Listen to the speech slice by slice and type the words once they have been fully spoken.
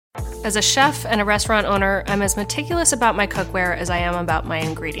As a chef and a restaurant owner, I'm as meticulous about my cookware as I am about my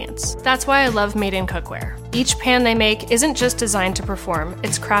ingredients. That's why I love Made in Cookware. Each pan they make isn't just designed to perform,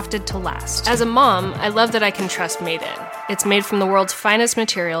 it's crafted to last. As a mom, I love that I can trust Made in. It's made from the world's finest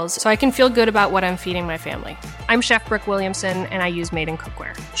materials, so I can feel good about what I'm feeding my family. I'm Chef Brooke Williamson, and I use Made in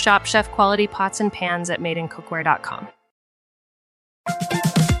Cookware. Shop chef-quality pots and pans at madeincookware.com.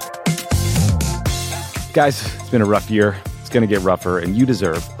 Guys, it's been a rough year. Going to get rougher, and you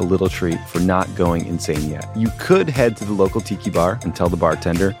deserve a little treat for not going insane yet. You could head to the local tiki bar and tell the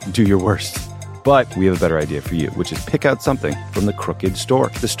bartender, do your worst. But we have a better idea for you, which is pick out something from the Crooked store.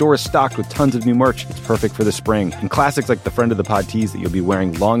 The store is stocked with tons of new merch. It's perfect for the spring. And classics like the Friend of the Pod tees that you'll be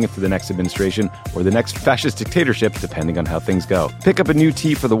wearing long into the next administration or the next fascist dictatorship, depending on how things go. Pick up a new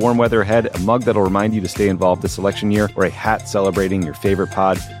tee for the warm weather ahead, a mug that'll remind you to stay involved this election year, or a hat celebrating your favorite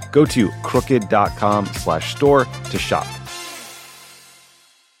pod. Go to crooked.com/store to shop.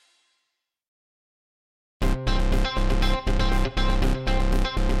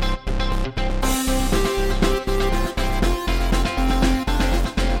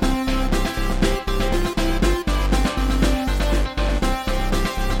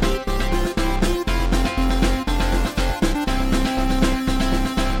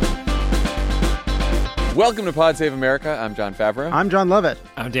 Welcome to Pod Save America. I'm John Favreau. I'm John Lovett.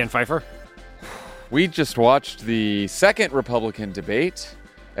 I'm Dan Pfeiffer. We just watched the second Republican debate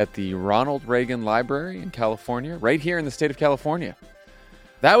at the Ronald Reagan Library in California, right here in the state of California.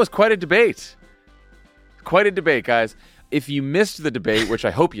 That was quite a debate. Quite a debate, guys. If you missed the debate, which I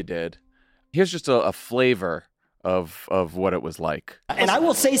hope you did, here's just a flavor of what it was like. And I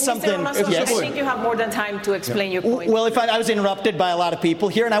will say something. I think you have more than time to explain your point. Well, if I was interrupted by a lot of people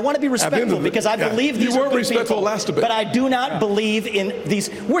here, and I want to be respectful because I believe these are good people. Last debate. But I do not believe in these.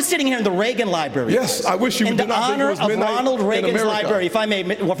 We're sitting here in the Reagan Library. Yes, I wish you would. In the honor of Ronald Reagan's library, if I may,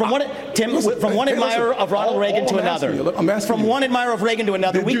 from one admirer of Ronald Reagan to another. From one admirer of Reagan to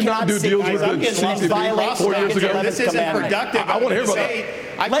another, we cannot sit and violate This isn't productive. I want to hear about that.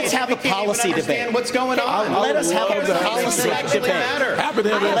 Let's have a policy debate. What's going on? Let us have a policy debate.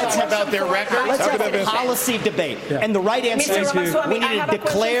 Let's have about their records. Let's have a policy debate. And the right answer is we need to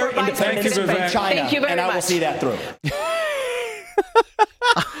declare independence from China, and I will see that through.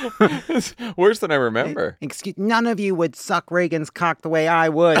 It's worse than I remember. None of you would suck Reagan's cock the way I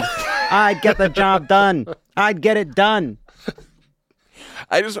would. I'd get the job done. I'd get it done.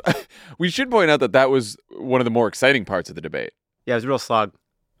 We should point out that was one of the more exciting parts of the debate. Yeah, it was a real slog.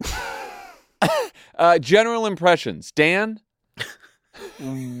 General impressions. Dan?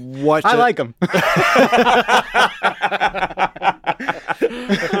 I like him.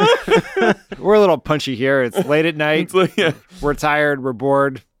 We're a little punchy here. It's late at night. We're tired. We're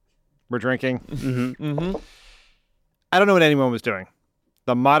bored. We're drinking. Mm-hmm. Mm-hmm. I don't know what anyone was doing.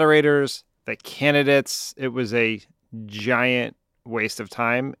 The moderators, the candidates, it was a giant waste of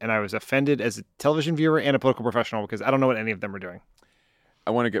time. And I was offended as a television viewer and a political professional because I don't know what any of them were doing. I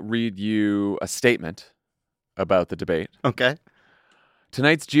want to read you a statement about the debate. Okay.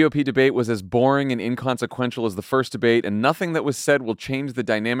 Tonight's GOP debate was as boring and inconsequential as the first debate, and nothing that was said will change the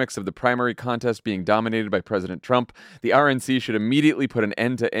dynamics of the primary contest being dominated by President Trump. The RNC should immediately put an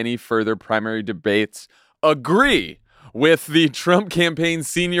end to any further primary debates. Agree with the Trump campaign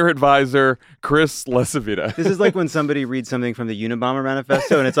senior advisor, Chris LaCivita. This is like when somebody reads something from the Unabomber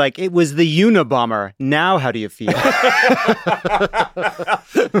manifesto, and it's like, it was the Unabomber. Now how do you feel?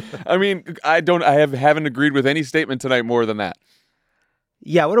 I mean, I haven't agreed with any statement tonight more than that.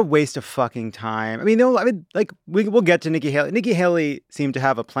 Yeah, what a waste of fucking time. We'll get to Nikki Haley. Nikki Haley seemed to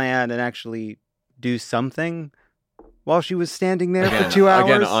have a plan and actually do something while she was standing there for 2 hours.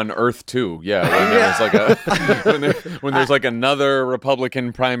 Again, on Earth 2, yeah. When there's like another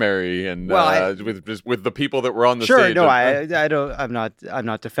Republican primary and with the people that were on the stage. Sure, I'm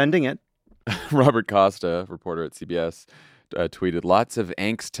not defending it. Robert Costa, reporter at CBS, tweeted, "Lots of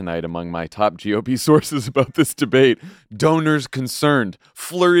angst tonight among my top GOP sources about this debate. Donors concerned,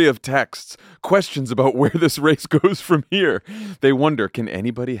 flurry of texts, questions about where this race goes from here. They wonder, can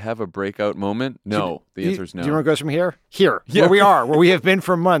anybody have a breakout moment? No." The answer is no. Do you know where it goes from here? Here, yeah. Where we have been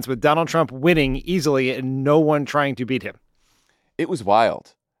for months with Donald Trump winning easily and no one trying to beat him. It was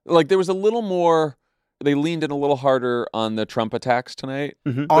wild. Like, there was a little more... They leaned in a little harder on the Trump attacks tonight.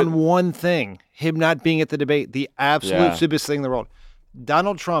 Mm-hmm. On one thing, him not being at the debate, the absolute stupidest thing in the world.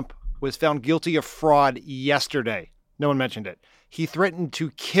 Donald Trump was found guilty of fraud yesterday. No one mentioned it. He threatened to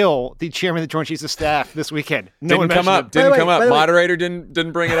kill the chairman of the Joint Chiefs of Staff this weekend. Didn't come up. Moderator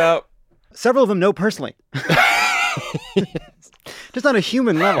didn't bring it up. Several of them know personally. Just on a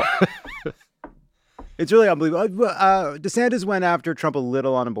human level. It's really unbelievable. DeSantis went after Trump a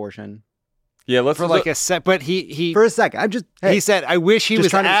little on abortion. Yeah, let's For like a sec, but he For a second, he said, "I wish he just was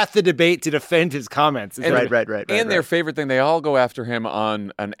trying to- at the debate to defend his comments." Right. And their favorite thing, they all go after him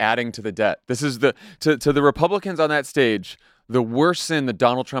on adding to the debt. This is to the Republicans on that stage, the worst sin that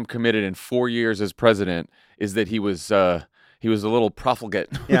Donald Trump committed in 4 years as president is that he was a little profligate.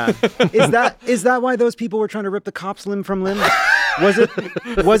 Yeah. Is that why those people were trying to rip the cops limb from limb? Was it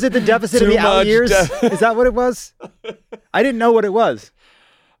the deficit of Too the out much years? Is that what it was? I didn't know what it was.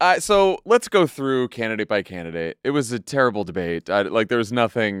 So let's go through candidate by candidate. It was a terrible debate. There was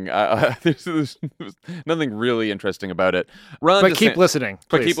nothing. There was nothing really interesting about it. But keep listening.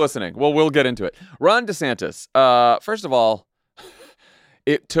 But please. keep listening. Well, we'll get into it. Ron DeSantis. First of all,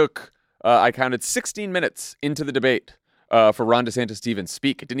 it took I counted 16 minutes into the debate for Ron DeSantis to even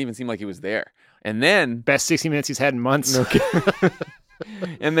speak. It didn't even seem like he was there. And then Best 60 minutes he's had in months.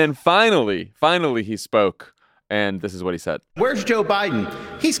 and then finally he spoke. And this is what he said. Where's Joe Biden?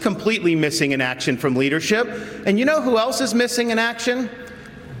 He's completely missing in action from leadership. And you know who else is missing in action?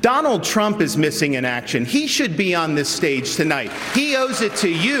 Donald Trump is missing in action. He should be on this stage tonight. He owes it to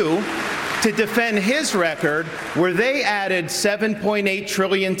you to defend his record where they added $7.8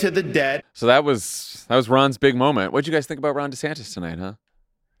 trillion to the debt. So that was Ron's big moment. What'd you guys think about Ron DeSantis tonight, huh?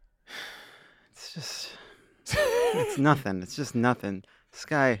 It's nothing. It's just nothing. This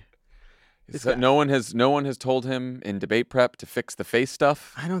guy. No one has told him in debate prep to fix the face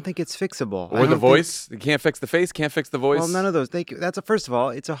stuff. I don't think it's fixable. Or the voice. You can't fix the face, can't fix the voice. Well, none of those. First of all,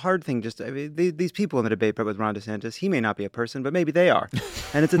 it's a hard thing. These people in the debate prep with Ron DeSantis, he may not be a person, but maybe they are.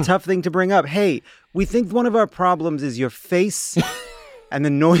 And it's a tough thing to bring up. Hey, we think one of our problems is your face and the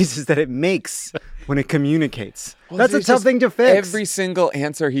noises that it makes when it communicates. Well, that's a tough thing to fix. Every single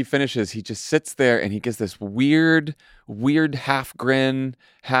answer he finishes, he just sits there and he gives this weird half grin,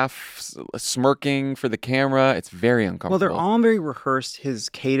 half smirking for the camera. It's very uncomfortable. Well, they're all very rehearsed. His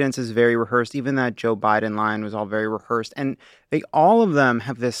cadence is very rehearsed. Even that Joe Biden line was all very rehearsed. And all of them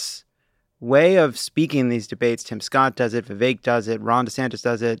have this way of speaking in these debates. Tim Scott does it. Vivek does it. Ron DeSantis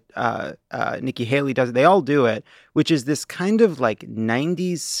does it. Nikki Haley does it. They all do it, which is this kind of like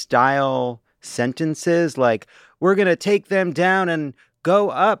 90s style sentences like, we're going to take them down and go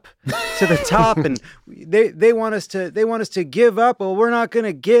up to the top, and they want us to give up. Well, we're not going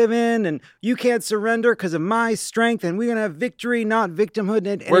to give in, and you can't surrender because of my strength, and we're going to have victory, not victimhood.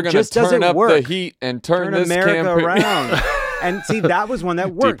 And we're going to turn up work. the heat and turn this America campaign around. And see, that was one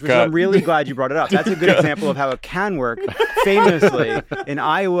that worked, which I'm really glad you brought it up. That's a good example of how it can work. Famously, in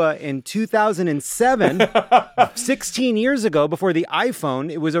Iowa in 2007, 16 years ago, before the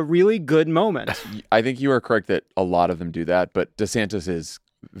iPhone, it was a really good moment. I think you are correct that a lot of them do that, but DeSantis is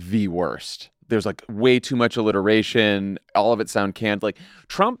the worst. There's like way too much alliteration. All of it sound canned. Like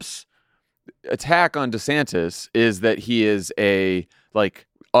Trump's attack on DeSantis is that he is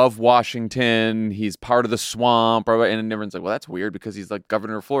of Washington, he's part of the swamp, and everyone's like, well, that's weird because he's like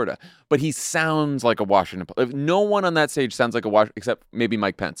governor of Florida. But he sounds like a Washington. No one on that stage sounds like except maybe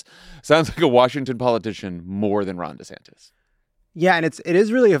Mike Pence, sounds like a Washington politician more than Ron DeSantis. Yeah, and it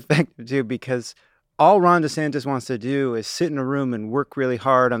is really effective too, because all Ron DeSantis wants to do is sit in a room and work really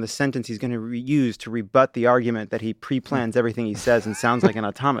hard on the sentence he's going to use to rebut the argument that he pre-plans everything he says and sounds like an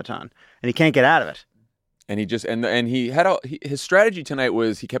automaton, and he can't get out of it. And he just and he had his strategy tonight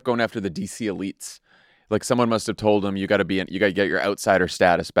was he kept going after the DC elites. Like someone must have told him you got to get your outsider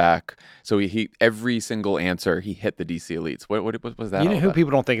status back. So he every single answer he hit the DC elites. What was that? You know who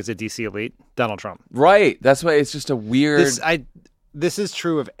people don't think is a DC elite? Donald Trump. Right. That's why it's just a weird. This is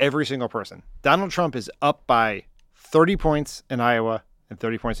true of every single person. Donald Trump is up by 30 points in Iowa and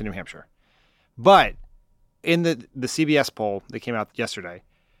 30 points in New Hampshire. But in the CBS poll that came out yesterday,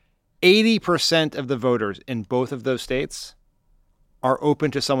 80% of the voters in both of those states are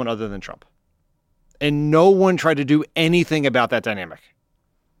open to someone other than Trump. And no one tried to do anything about that dynamic.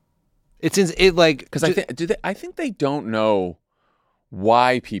 I think they don't know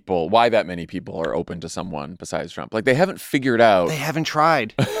why that many people are open to someone besides Trump. Like they haven't figured out. They haven't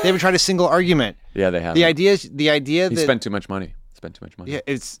tried. They haven't tried a single argument. Yeah, they haven't. The idea that he spent too much money. Yeah,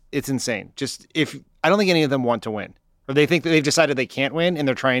 it's insane. I don't think any of them want to win. Or they think that they've decided they can't win, and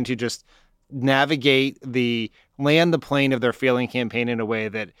they're trying to just land the plane of their failing campaign in a way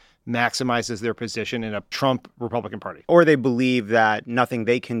that maximizes their position in a Trump Republican Party. Or they believe that nothing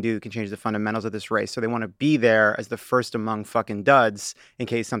they can do can change the fundamentals of this race. So they want to be there as the first among fucking duds in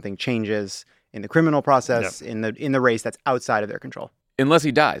case something changes in the criminal process, in the race that's outside of their control. Unless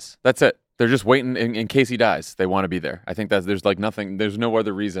he dies. That's it. They're just waiting in case he dies. They want to be there. I think there's like nothing. There's no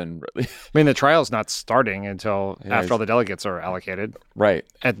other reason really. I mean, the trial's not starting until after all the delegates are allocated. Right.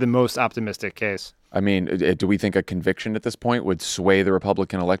 At the most optimistic case. I mean, do we think a conviction at this point would sway the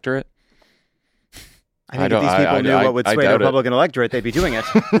Republican electorate? I think if these people knew what would sway the Republican electorate, they'd be doing it.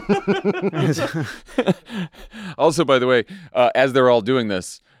 Also, by the way, as they're all doing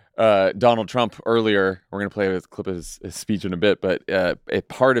this, Donald Trump earlier, we're going to play a clip of his speech in a bit, but a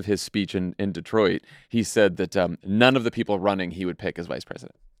part of his speech in Detroit, he said that none of the people running he would pick as vice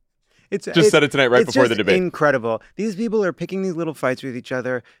president. Said it tonight right before the debate. It's incredible. These people are picking these little fights with each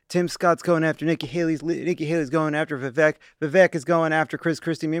other. Tim Scott's going after Nikki Haley. Nikki Haley's going after Vivek. Vivek is going after Chris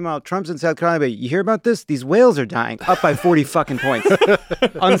Christie. Meanwhile, Trump's in South Carolina. But you hear about this? These whales are dying. Up by 40 fucking points.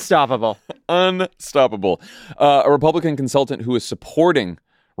 Unstoppable. Unstoppable. A Republican consultant who is supporting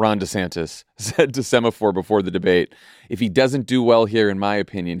Ron DeSantis said to Semaphore before the debate, if he doesn't do well here, in my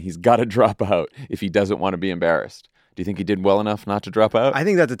opinion, he's got to drop out if he doesn't want to be embarrassed. Do you think he did well enough not to drop out? I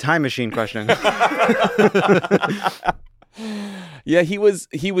think that's a time machine question. Yeah, he was.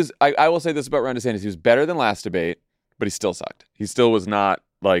 I will say this about Ron DeSantis. He was better than last debate, but he still sucked. He still was not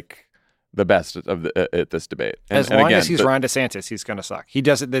like the best at this debate. As long as he's Ron DeSantis, he's going to suck. He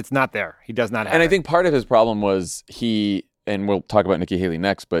doesn't. It's not there. He does not have And it. I think part of his problem was and we'll talk about Nikki Haley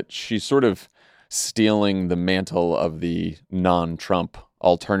next, but she's sort of stealing the mantle of the non-Trump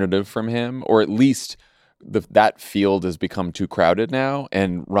alternative from him, or at least that field has become too crowded now,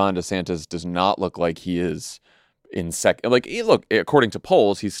 and Ron DeSantis does not look like he is in second. Like, look, according to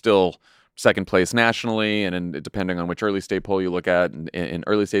polls, he's still second place nationally, and depending on which early state poll you look at in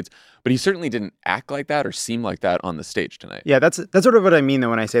early states, but he certainly didn't act like that or seem like that on the stage tonight. Yeah, that's sort of what I mean though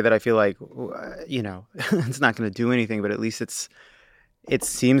when I say that I feel like, it's not going to do anything, but at least it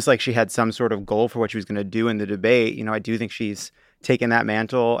seems like she had some sort of goal for what she was going to do in the debate. I do think she's taken that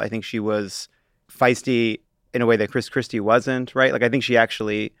mantle. I think she was feisty in a way that Chris Christie wasn't, right? Like, I think she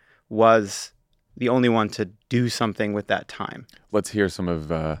actually was the only one to do something with that time. Let's hear some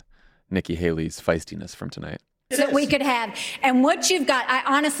of Nikki Haley's feistiness from tonight. That we could have. And what you've got, I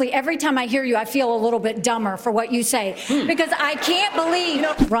honestly, every time I hear you, I feel a little bit dumber for what you say. Because I can't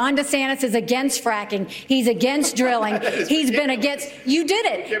believe Ron DeSantis is against fracking. He's against drilling. He's been against, you did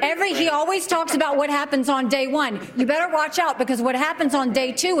it. He always talks about what happens on day one. You better watch out, because what happens on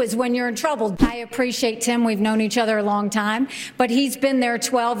day two is when you're in trouble. I appreciate Tim. We've known each other a long time, but he's been there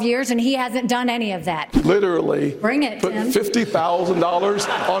 12 years and he hasn't done any of that. Literally. Bring it, put Tim.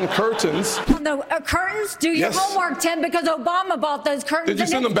 $50,000 on curtains. No, curtains? Do your homework, Tim, because Obama bought those curtains. Did you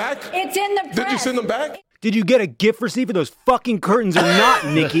send them back? It's in the press. Did you send them back? Did you get a gift receipt for those fucking curtains or not,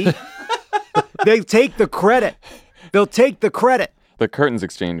 Nikki? They take the credit. They'll take the credit. The curtains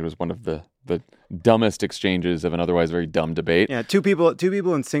exchange was one of the dumbest exchanges of an otherwise very dumb debate. Yeah, two people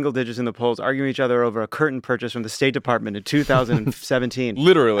in single digits in the polls arguing each other over a curtain purchase from the State Department in 2017.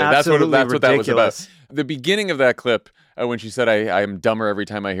 Literally, that's what that was about. The beginning of that clip, when she said, I am dumber every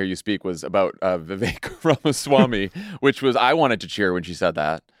time I hear you speak, was about Vivek Ramaswamy, which was, I wanted to cheer when she said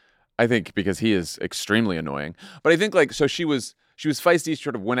that. I think because he is extremely annoying. But I think she was feisty,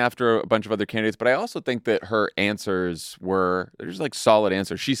 sort of went after a bunch of other candidates, but I also think that her answers were just like solid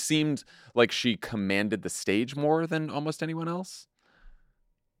answers. She seemed like she commanded the stage more than almost anyone else.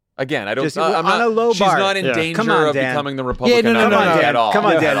 Again, I don't. Just on a low she's bar. not in danger Come on, of Dan. becoming the Republican nominee at all. Come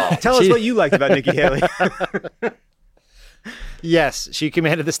on, Dan. Tell us what you liked about Nikki Haley. Yes, she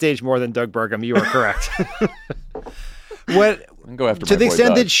commanded the stage more than Doug Burgum. You are correct. Go after to my the boy extent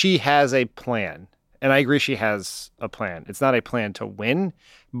Doug. that she has a plan, and I agree she has a plan. It's not a plan to win,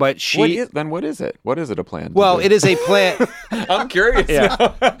 but what is it? What is it a plan? Well, it is a plan. I'm curious.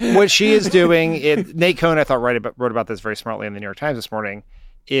 Yeah. What she is doing, Nate Cohn, I thought, wrote about this very smartly in the New York Times this morning,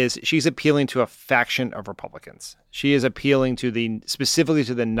 is she's appealing to a faction of Republicans. She is appealing specifically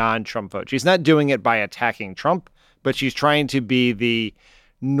to the non-Trump vote. She's not doing it by attacking Trump, but she's trying to be the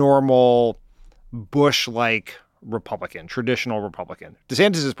normal Bush-like Republican, traditional Republican.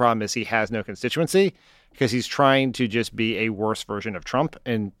 DeSantis' problem is he has no constituency because he's trying to just be a worse version of Trump,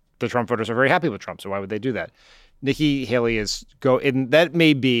 and the Trump voters are very happy with Trump, so why would they do that? Nikki Haley and that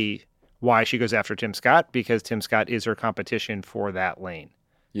may be why she goes after Tim Scott, because Tim Scott is her competition for that lane.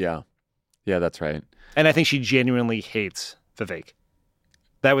 Yeah, that's right. And I think she genuinely hates Vivek.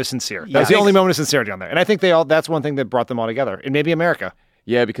 That was sincere. That was the only moment of sincerity on there. And I think that's one thing that brought them all together, and maybe America.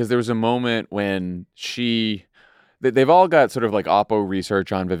 Yeah, because there was a moment when they've all got sort of like Oppo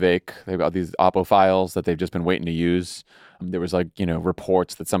research on Vivek. They've got these Oppo files that they've just been waiting to use. There was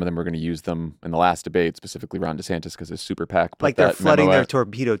reports that some of them were going to use them in the last debate, specifically Ron DeSantis, because his super PAC put like they're that flooding memo their out.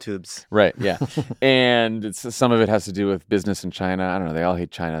 torpedo tubes. Right, yeah. And some of it has to do with business in China. I don't know. They all hate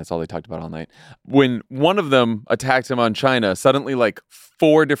China. That's all they talked about all night. When one of them attacked him on China, suddenly like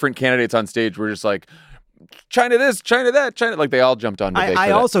 4 different candidates on stage were just like, China this, China that, China. Like they all jumped on Vivek.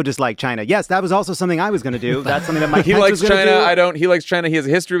 I also dislike China. Yes, that was also something I was going to do. That's something that Mike He Pence likes was gonna China. do. I don't. He likes China. He has a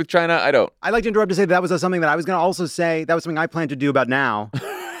history with China. I don't. I'd like to interrupt to say that was something that I was going to also say. That was something I planned to do about now.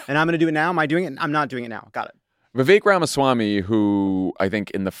 And I'm going to do it now. Am I doing it? I'm not doing it now. Got it. Vivek Ramaswamy, who I think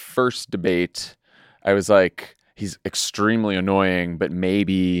in the first debate, I was like, he's extremely annoying, but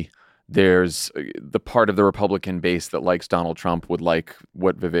maybe there's the part of the Republican base that likes Donald Trump would like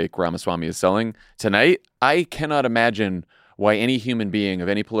what Vivek Ramaswamy is selling. Tonight, I cannot imagine why any human being of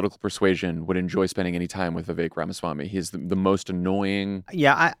any political persuasion would enjoy spending any time with Vivek Ramaswamy. He's the most annoying.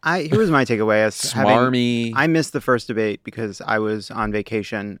 Yeah, here was my takeaway. As smarmy. I missed the first debate because I was on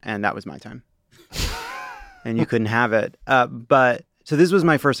vacation and that was my time. And you couldn't have it. So this was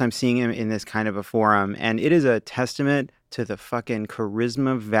my first time seeing him in this kind of a forum. And it is a testament to the fucking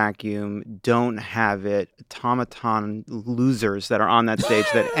charisma vacuum, don't have it, automaton losers that are on that stage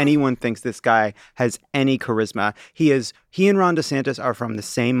that anyone thinks this guy has any charisma. He and Ron DeSantis are from the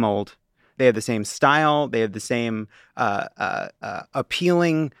same mold. They have the same style. They have the same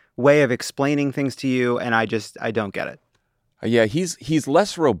appealing way of explaining things to you. And I don't get it. Yeah, he's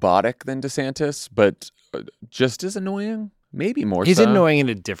less robotic than DeSantis, but just as annoying, maybe more He's so. annoying in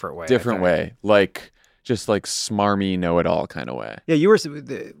a different way. Different way. Just like smarmy know-it-all kind of way. Yeah, I don't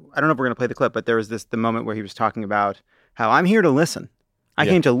know if we're going to play the clip, but there was the moment where he was talking about how I'm here to listen. I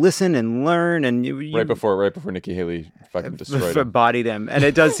came to listen and learn, and right before Nikki Haley fucking destroyed him. Bodied him. And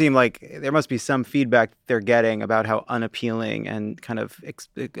it does seem like there must be some feedback they're getting about how unappealing and kind of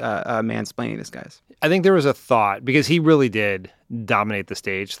mansplaining this guy is. I think there was a thought, because he really did dominate the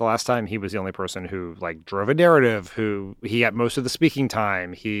stage the last time. He was the only person who drove a narrative, who he got most of the speaking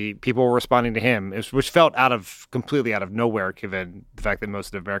time. People were responding to him, which felt completely out of nowhere, given the fact that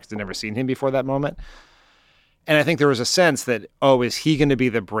most of Americans had never seen him before that moment. And I think there was a sense that, is he going to be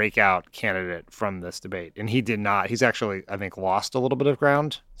the breakout candidate from this debate? And he did not. He's actually, I think, lost a little bit of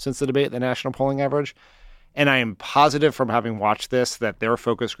ground since the debate, the national polling average. And I am positive from having watched this that their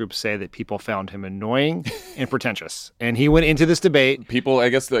focus groups say that people found him annoying and pretentious. And he went into this debate. People, I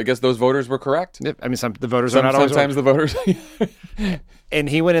guess those voters were correct. I mean, the voters are not always. Sometimes the voters. And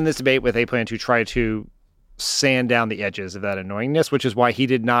he went in this debate with a plan to try to sand down the edges of that annoyingness, which is why he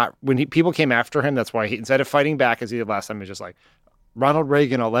did not, when people came after him, that's why he, instead of fighting back as he did last time, he was just like, Ronald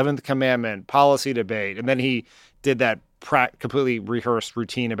Reagan, 11th Commandment, policy debate. And then he did that completely rehearsed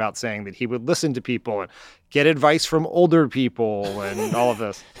routine about saying that he would listen to people and get advice from older people and all of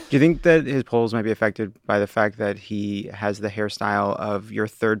this. Do you think that his polls might be affected by the fact that he has the hairstyle of your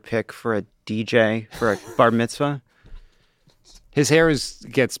third pick for a DJ for a bar mitzvah? His hair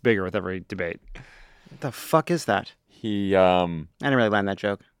gets bigger with every debate. What the fuck is that? I didn't really land that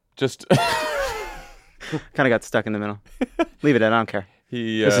joke. Just kind of got stuck in the middle. Leave it in. I don't care.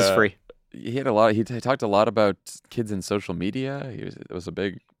 This is free. He had a lot. He talked a lot about kids in social media. It was a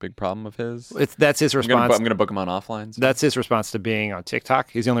big problem of his. That's his response. I'm going to book him on offline. That's his response to being on TikTok.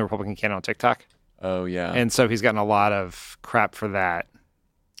 He's the only Republican candidate on TikTok. Oh yeah. And so he's gotten a lot of crap for that.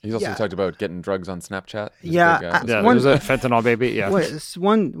 He's also talked about getting drugs on Snapchat. There's a fentanyl baby. Yeah.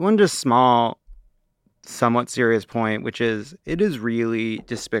 One just small, somewhat serious point, which is it is really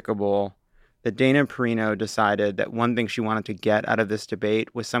despicable that Dana Perino decided that one thing she wanted to get out of this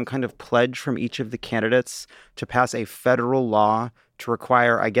debate was some kind of pledge from each of the candidates to pass a federal law to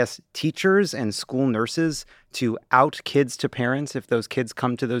require, I guess, teachers and school nurses to out kids to parents if those kids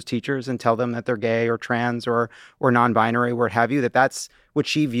come to those teachers and tell them that they're gay or trans or non-binary, what have you, that's what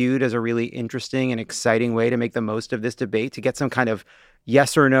she viewed as a really interesting and exciting way to make the most of this debate, to get some kind of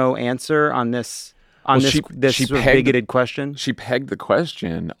yes or no answer on this bigoted question. She pegged the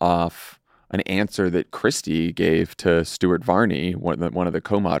question off an answer that Christie gave to Stuart Varney, one of the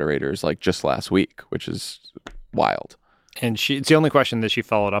co-moderators, just last week, which is wild. And it's the only question that she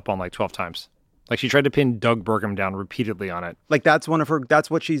followed up on 12 times. She tried to pin Doug Burgum down repeatedly on it. That's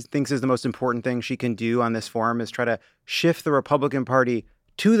what she thinks is the most important thing she can do on this forum, is try to shift the Republican Party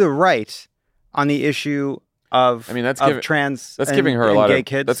to the right on the issue of trans that's giving her a lot gay of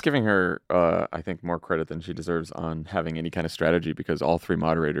kids. That's giving her, I think, more credit than she deserves on having any kind of strategy, because all three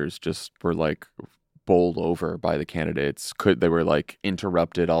moderators just were bowled over by the candidates. They were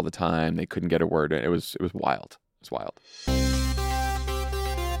interrupted all the time. They couldn't get a word in. It was wild. It's wild.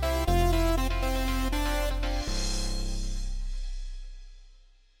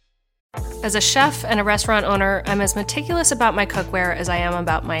 As a chef and a restaurant owner, I'm as meticulous about my cookware as I am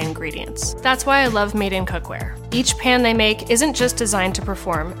about my ingredients. That's why I love Made in Cookware. Each pan they make isn't just designed to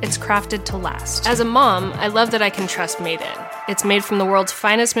perform, it's crafted to last. As a mom, I love that I can trust Made In. It's made from the world's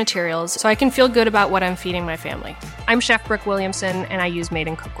finest materials, so I can feel good about what I'm feeding my family. I'm Chef Brooke Williamson, and I use Made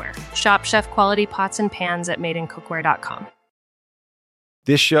in Cookware. Shop chef-quality pots and pans at madeincookware.com.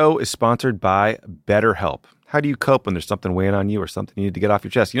 This show is sponsored by BetterHelp. How do you cope when there's something weighing on you or something you need to get off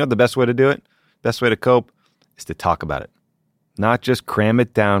your chest? You know the best way to do it? Best way to cope is to talk about it. Not just cram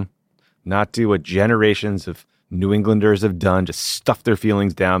it down, not do what generations of New Englanders have done, just stuff their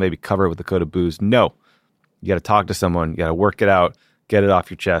feelings down, maybe cover it with a coat of booze. No. You got to talk to someone. You got to work it out, get it off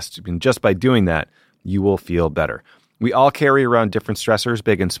your chest. And just by doing that, you will feel better. We all carry around different stressors,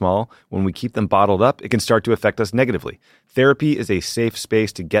 big and small. When we keep them bottled up, it can start to affect us negatively. Therapy is a safe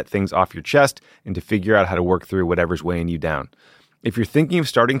space to get things off your chest and to figure out how to work through whatever's weighing you down. If you're thinking of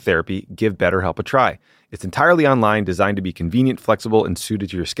starting therapy, give BetterHelp a try. It's entirely online, designed to be convenient, flexible, and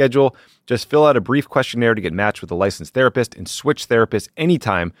suited to your schedule. Just fill out a brief questionnaire to get matched with a licensed therapist and switch therapists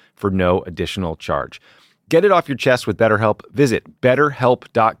anytime for no additional charge. Get it off your chest with BetterHelp. Visit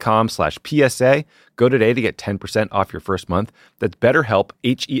betterhelp.com/PSA. Go today to get 10% off your first month. That's BetterHelp,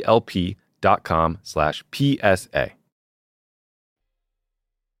 HELP.com/PSA.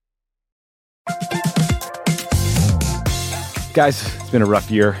 Guys, it's been a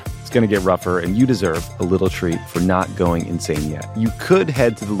rough year. It's going to get rougher, and you deserve a little treat for not going insane yet. You could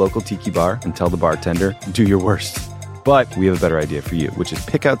head to the local tiki bar and tell the bartender, do your worst. But we have a better idea for you, which is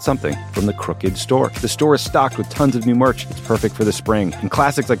pick out something from the Crooked store. The store is stocked with tons of new merch. It's perfect for the spring. And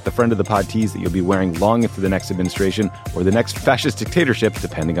classics like the Friend of the Pod tees that you'll be wearing long into the next administration or the next fascist dictatorship,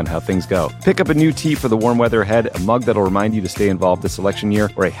 depending on how things go. Pick up a new tee for the warm weather ahead, a mug that'll remind you to stay involved this election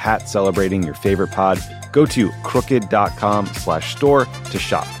year, or a hat celebrating your favorite pod. Go to crooked.com/store to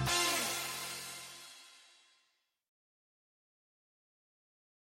shop.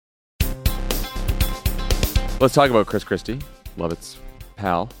 Let's talk about Chris Christie, Lovett's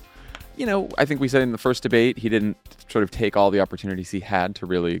pal. You know, I think we said in the first debate, he didn't sort of take all the opportunities he had to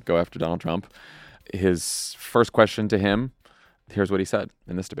really go after Donald Trump. His first question to him, here's what he said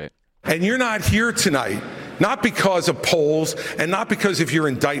in this debate. And you're not here tonight, not because of polls and not because of your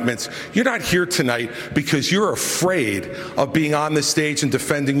indictments. You're not here tonight because you're afraid of being on the stage and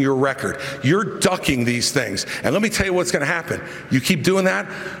defending your record. You're ducking these things. And let me tell you what's going to happen. You keep doing that,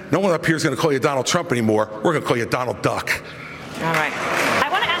 no one up here is going to call you Donald Trump anymore. We're going to call you Donald Duck. All right. I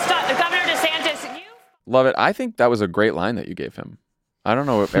want to ask Governor DeSantis. Love it. I think that was a great line that you gave him. I don't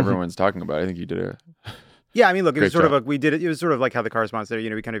know what everyone's talking about. I think you did a... Yeah, I mean, look, it was Great sort job. of it was sort of like how the correspondence there,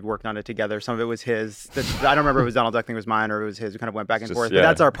 we kind of worked on it together. Some of it was his. I don't remember if it was Donald Duck thing was mine or it was his. We kind of went back and forth. But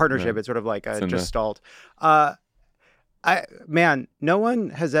that's our partnership. It's sort of like a gestalt. Man, no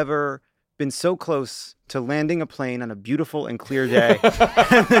one has ever been so close to landing a plane on a beautiful and clear day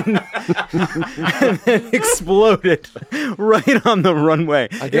and then exploded right on the runway.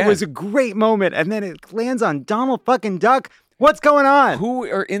 Again. It was a great moment. And then it lands on Donald fucking Duck. What's going on? Who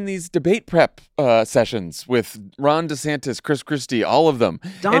are in these debate prep sessions with Ron DeSantis, Chris Christie, all of them?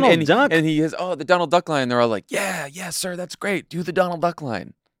 Donald Duck. And he has, the Donald Duck line. They're all like, yeah, sir, that's great. Do the Donald Duck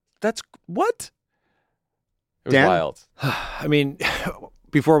line. That's what? It was wild. I mean,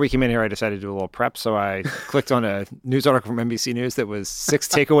 before we came in here, I decided to do a little prep. So I clicked on a news article from NBC News that was 6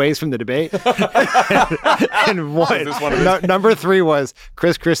 takeaways from the debate. and number 3 was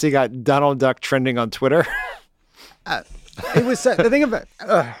Chris Christie got Donald Duck trending on Twitter. It was the thing about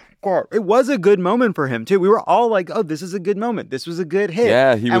it was a good moment for him too. We were all like, "Oh, this is a good moment. This was a good hit."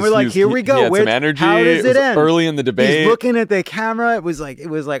 Yeah, and we're like, "Here we go." He had some energy. How does it end? Early in the debate, he's looking at the camera. It was like,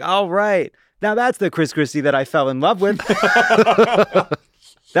 all right, now that's the Chris Christie that I fell in love with.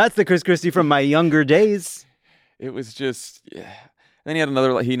 That's the Chris Christie from my younger days. It was just, yeah. Then he had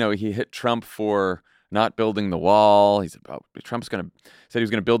another. He hit Trump for not building the wall. He said, said he was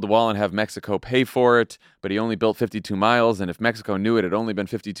going to build the wall and have Mexico pay for it, but he only built 52 miles. And if Mexico knew it had only been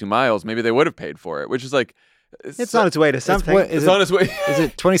 52 miles, maybe they would have paid for it, which is like... It's on its way to something. It's on its way. Is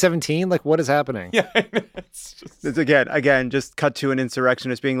it 2017? Like, what is happening? Yeah, it's again, just cut to an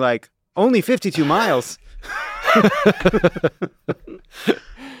insurrectionist being like, only 52 miles.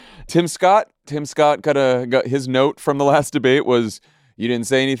 Tim Scott got his note from the last debate was, you didn't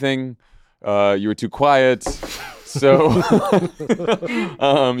say anything. You were too quiet. So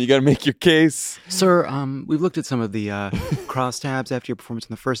you got to make your case. Sir, we've looked at some of the crosstabs after your performance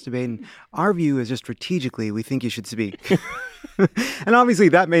in the first debate, and our view is just strategically, we think you should speak. And obviously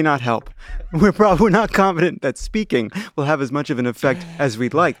that may not help. We're not confident that speaking will have as much of an effect as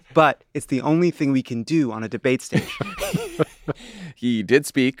we'd like, but it's the only thing we can do on a debate stage. He did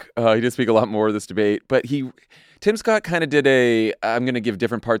speak. He did speak a lot more this debate, but Tim Scott kind of did I'm going to give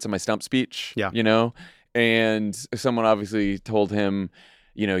different parts of my stump speech, and someone obviously told him,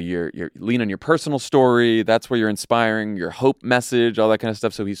 you're lean on your personal story. That's where you're inspiring, your hope message, all that kind of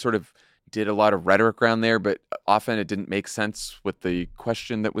stuff. So he sort of did a lot of rhetoric around there, but often it didn't make sense with the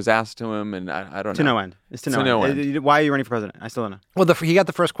question that was asked to him. And I don't know. To no end. It's to no end. Why are you running for president? I still don't know. Well, he got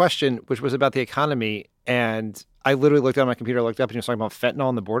the first question, which was about the economy. And I literally looked at my computer, looked up, and he was talking about fentanyl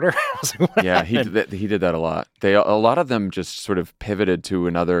on the border. I was like, what happened? He did that a lot. A lot of them just sort of pivoted to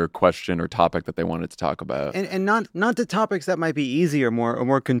another question or topic that they wanted to talk about. And not to topics that might be easier,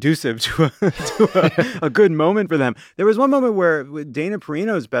 more conducive to a good moment for them. There was one moment where Dana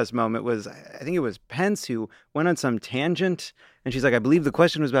Perino's best moment was, I think it was Pence, who went on some tangent, and she's like, I believe the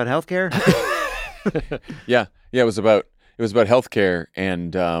question was about healthcare. Yeah, it was about healthcare,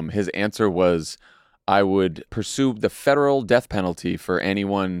 and his answer was, I would pursue the federal death penalty for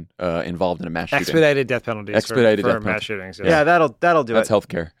anyone involved in a mass shooting. Expedited death penalties for mass shootings. Yeah, that'll do That's it. That's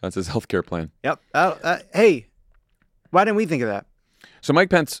healthcare. That's his healthcare plan. Yep. Hey, why didn't we think of that? So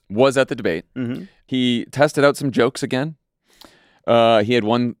Mike Pence was at the debate. Mm-hmm. He tested out some jokes again. He had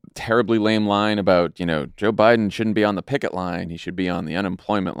one terribly lame line about, Joe Biden shouldn't be on the picket line. He should be on the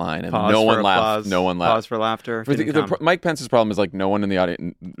unemployment line. And no one laughed. No one laughed. Pause for laughter. Mike Pence's problem is no one in the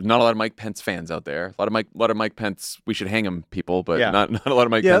audience, not a lot of Mike Pence fans out there. A lot of Mike Pence, we should hang him people, but not a lot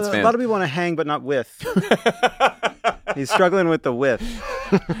of Mike Pence fans. A lot of people want to hang, but not with. He's struggling with the with.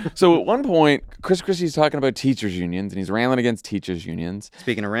 So at one point, Chris Christie's talking about teachers' unions, and he's railing against teachers' unions.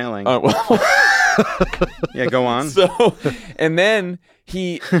 Speaking of railing. Yeah, go on. So, and then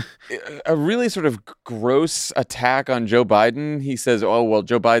a really sort of gross attack on Joe Biden. He says, oh, well,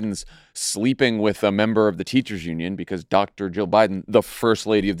 Joe Biden's sleeping with a member of the teachers union because Dr. Jill Biden, the first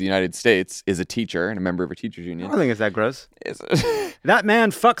lady of the United States, is a teacher and a member of a teachers union. I don't think it's that gross. That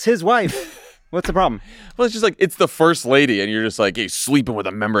man fucks his wife. What's the problem? Well, it's just it's the first lady, and you're just he's sleeping with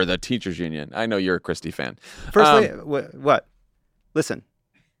a member of the teachers union. I know you're a Christie fan. First lady, what? Listen,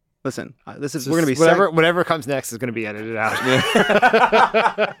 this is we're going to be whatever comes next is going to be edited out.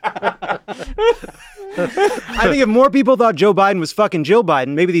 I think if more people thought Joe Biden was fucking Jill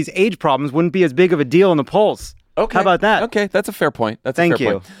Biden, maybe these age problems wouldn't be as big of a deal in the polls. Okay. How about that? Okay, that's a fair point. Thank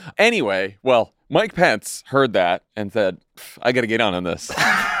you. Point. Anyway, Mike Pence heard that and said, I got to get on this.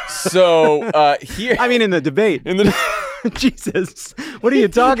 So here... I mean, in the debate. Jesus, what are you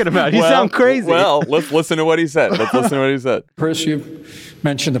talking about? You sound crazy. Well, let's listen to what he said. Chris, you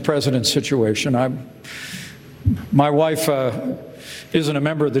mentioned the president's situation. My wife isn't a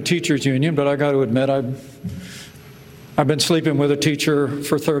member of the teachers union, but I got to admit I've been sleeping with a teacher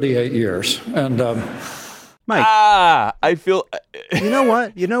for 38 years. And Mike, I feel. You know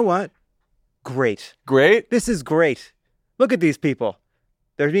what? Great. This is great. Look at these people.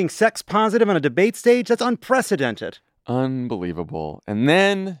 They're being sex positive on a debate stage. That's unprecedented. Unbelievable. And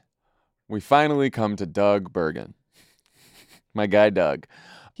then we finally come to Doug Bergen. My guy, Doug.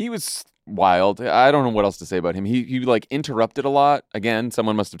 He was wild. I don't know what else to say about him. He interrupted a lot. Again,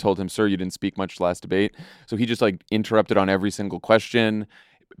 someone must have told him, sir, you didn't speak much last debate. So he just interrupted on every single question,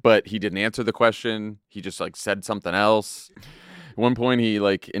 but he didn't answer the question. He just said something else. At one point, he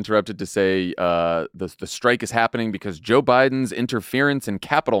interrupted to say the strike is happening because Joe Biden's interference in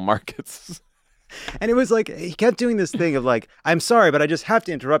capital markets. And it was he kept doing this thing of I'm sorry, but I just have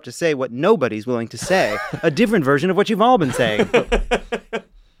to interrupt to say what nobody's willing to say. A different version of what you've all been saying.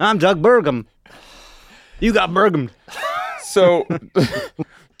 I'm Doug Burgum. You got Burgum. So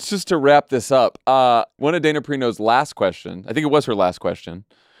just to wrap this up, one of Dana Perino's last question, I think it was her last question,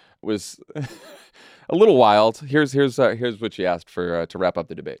 was a little wild. Here's what she asked for to wrap up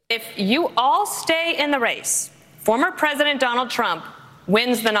the debate. If you all stay in the race, former President Donald Trump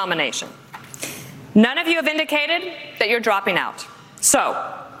wins the nomination. None of you have indicated that you're dropping out. So,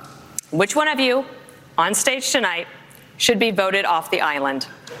 which one of you on stage tonight should be voted off the island?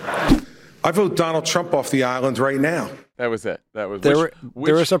 I vote Donald Trump off the island right now. That was it. There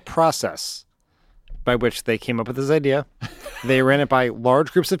was a process by which they came up with this idea. They ran it by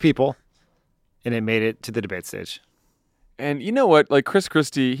large groups of people, and it made it to the debate stage. And you know what? Chris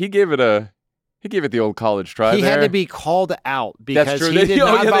Christie, he gave it a He gave it the old college try. He there. had to be called out because true. he did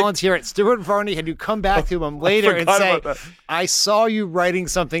not volunteer it. Stuart Varney had to come back to him later and say, I saw you writing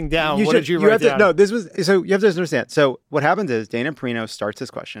something down. What did you write down? No, so you have to understand. So what happens is Dana Perino starts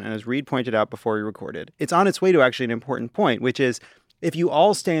this question, and as Reed pointed out before we recorded, it's on its way to actually an important point, which is, if you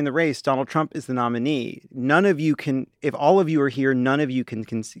all stay in the race, Donald Trump is the nominee. None of you can, if all of you are here, none of you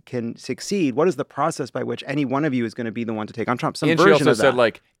can succeed. What is the process by which any one of you is going to be the one to take on Trump? Some and version she also of that. said,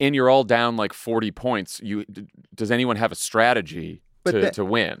 like, and you're all down like 40 points. Does anyone have a strategy to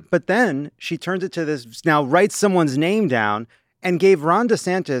win? But then she turns it to this, now writes someone's name down and gave Ron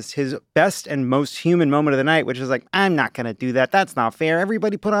DeSantis his best and most human moment of the night, which is like, I'm not going to do that. That's not fair.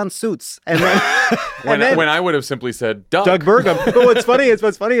 Everybody put on suits. And then, when I would have simply said Doug Burgum. But what's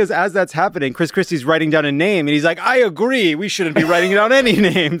funny is as that's happening, Chris Christie's writing down a name, and he's like, I agree. We shouldn't be writing down any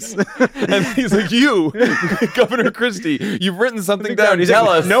names. And he's like, you, Governor Christie, you've written something down. Tell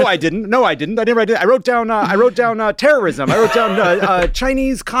us. No, I didn't. I didn't write it. I wrote down terrorism. I wrote down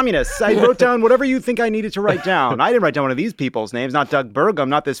Chinese communists. I wrote down whatever you think I needed to write down. I didn't write down one of these people's names, not Doug Burgum,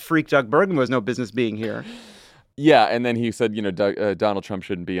 not this freak Doug Burgum who has no business being here. Yeah, and then he said, Donald Trump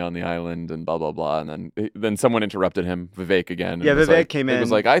shouldn't be on the island and blah, blah, blah. And then someone interrupted him, Vivek again. Yeah, Vivek came in. It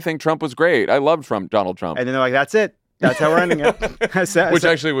was like, I think Trump was great. I love Donald Trump. And then they're like, that's it. That's how we're ending it. Which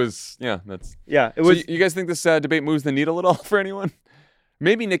actually was, that's... Yeah, it was... So you guys think this debate moves the needle at all for anyone?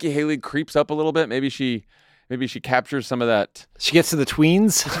 Maybe Nikki Haley creeps up a little bit. Maybe she captures some of that. She gets to the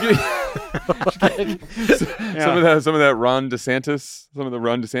tweens. Some of that Ron DeSantis, some of the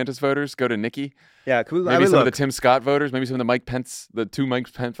Ron DeSantis voters go to Nikki. Yeah, maybe some of the Tim Scott voters, maybe some of the Mike Pence, the two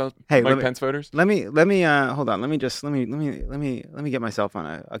Mike Pence voters. Let me hold on. Let me get myself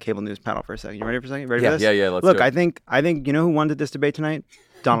on a cable news panel for a second. You ready for a second? Ready for this? Yeah. Let's look. Do it. I think you know who won this debate tonight?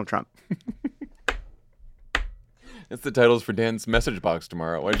 Donald Trump. It's the titles for Dan's message box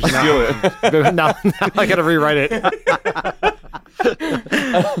tomorrow. Why'd you steal it? No, I got to rewrite it.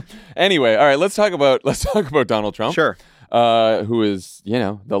 Anyway, all right. Let's talk about Donald Trump. Sure. Who is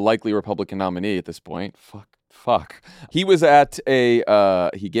the likely Republican nominee at this point? Fuck. He was at he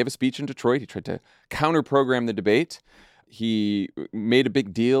gave a speech in Detroit. He tried to counter-program the debate. He made a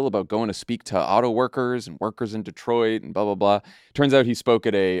big deal about going to speak to auto workers and workers in Detroit and blah blah blah. Turns out he spoke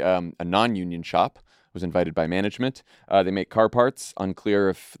at a non-union shop. Was invited by management. They make car parts. Unclear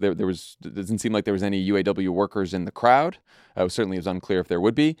if there was. It doesn't seem like there was any UAW workers in the crowd. Certainly, it was unclear if there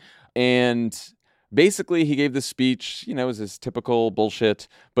would be. And basically, he gave this speech. It was his typical bullshit.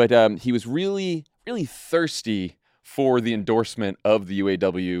 But he was really, really thirsty for the endorsement of the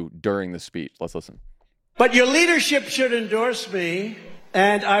UAW during the speech. Let's listen. But your leadership should endorse me,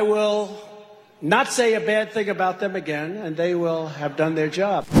 and I will not say a bad thing about them again, and they will have done their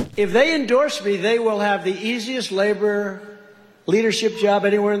job. If they endorse me, they will have the easiest labor leadership job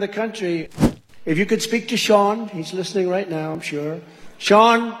anywhere in the country. If you could speak to Sean, he's listening right now, I'm sure.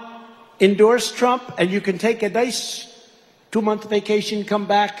 Sean, endorse Trump, and you can take a nice 2-month vacation, come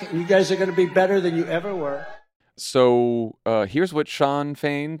back, and you guys are going to be better than you ever were. So here's what Sean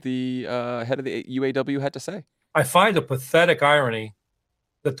Fain, the head of the UAW, had to say. I find a pathetic irony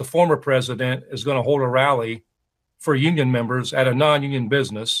that the former president is going to hold a rally for union members at a non-union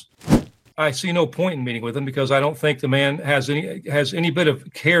business. I see no point in meeting with him because I don't think the man has any bit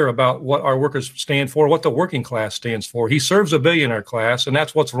of care about what our workers stand for, what the working class stands for. He serves a billionaire class, and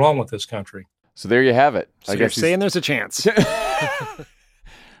that's what's wrong with this country. So there you have it. So I guess you're saying there's a chance.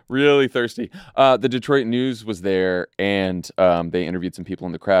 Really thirsty. The Detroit News was there, and they interviewed some people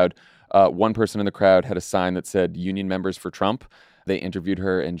in the crowd. One person in the crowd had a sign that said "Union members for Trump." They interviewed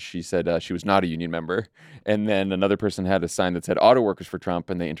her, and she said she was not a union member. And then another person had a sign that said "Auto workers for Trump,"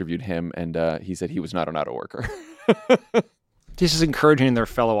 and they interviewed him, and he said he was not an auto worker. This is encouraging their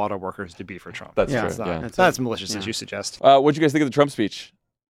fellow auto workers to be for Trump. That's true. It's not, yeah. it's not as malicious as you suggest. What'd you guys think of the Trump speech?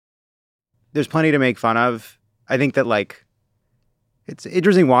 There's plenty to make fun of. I think that it's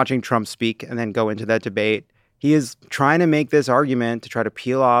interesting watching Trump speak and then go into that debate. He is trying to make this argument to try to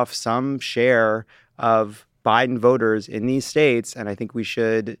peel off some share of Biden voters in these states, and I think we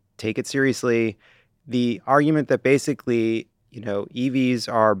should take it seriously. The argument that basically, EVs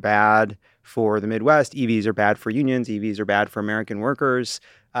are bad for the Midwest, EVs are bad for unions, EVs are bad for American workers,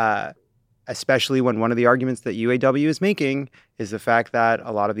 especially when one of the arguments that UAW is making is the fact that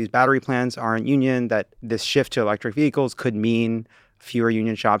a lot of these battery plants aren't union, that this shift to electric vehicles could mean fewer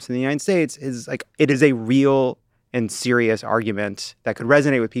union shops in the United States. It is a real and serious argument that could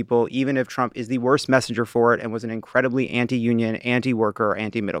resonate with people, even if Trump is the worst messenger for it and was an incredibly anti-union, anti-worker,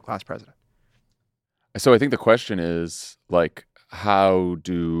 anti-middle-class president. So I think the question is, how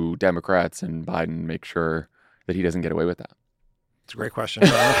do Democrats and Biden make sure that he doesn't get away with that? It's a great question.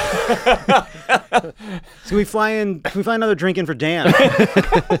 So can we fly another drink in for Dan?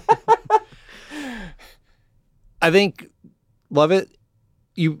 I think Lovett's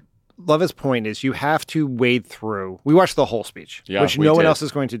point is you have to wade through. We watched the whole speech, which no one else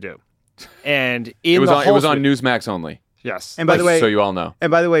is going to do. And it was on Newsmax only. Yes. And by the way, so you all know.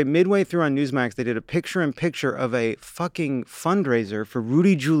 And by the way, midway through on Newsmax, they did a picture-in-picture of a fucking fundraiser for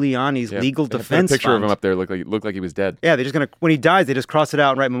Rudy Giuliani's legal defense put a picture fund. of him up there. Looked like he was dead. Yeah, when he dies, they just cross it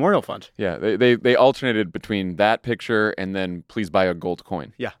out and write memorial fund. Yeah, they alternated between that picture and then please buy a gold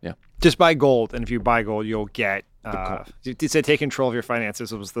coin. Yeah. Just buy gold, and if you buy gold, you'll get. It said take control of your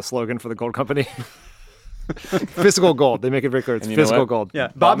finances. It was the slogan for the gold company. Physical gold. They make it very clear. It's physical gold. Yeah.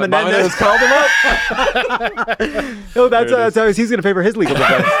 Bob Menendez called him up. Oh, that's how he's going to pay for his legal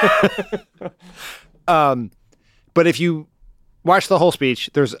defense. But if you watch the whole speech,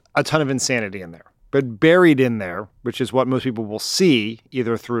 there's a ton of insanity in there. But buried in there, which is what most people will see,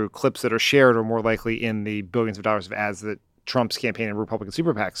 either through clips that are shared or more likely in the billions of dollars of ads that Trump's campaign and Republican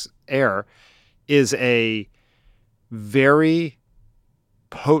super PACs air, is a very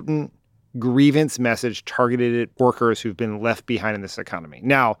potent grievance message targeted at workers who've been left behind in this economy.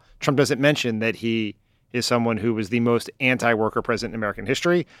 Now, Trump doesn't mention that he is someone who was the most anti-worker president in American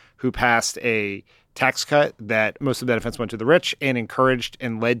history, who passed a tax cut that most of the benefits went to the rich and encouraged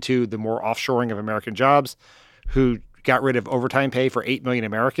and led to the more offshoring of American jobs, who got rid of overtime pay for 8 million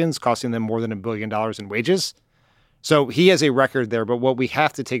Americans, costing them more than $1 billion in wages. So he has a record there. But what we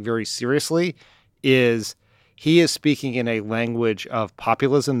have to take very seriously is he is speaking in a language of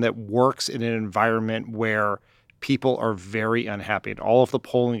populism that works in an environment where people are very unhappy. And all of the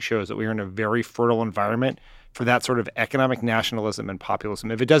polling shows that we are in a very fertile environment for that sort of economic nationalism and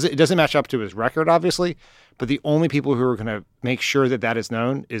populism. If it doesn't match up to his record, obviously, but the only people who are going to make sure that that is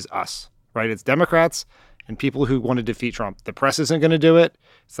known is us, right? It's Democrats and people who want to defeat Trump. The press isn't going to do it.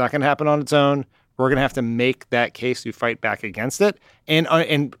 It's not going to happen on its own. We're going to have to make that case to fight back against it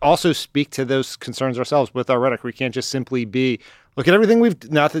and also speak to those concerns ourselves with our rhetoric. We can't just simply look at everything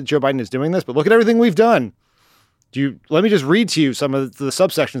not that Joe Biden is doing this, but look at everything we've done. Let me just read to you some of the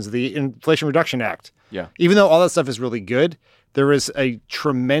subsections of the Inflation Reduction Act. Yeah. Even though all that stuff is really good, there is a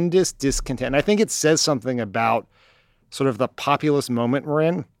tremendous discontent. And I think it says something about sort of the populist moment we're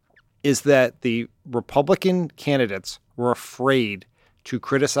in, is that the Republican candidates were afraid to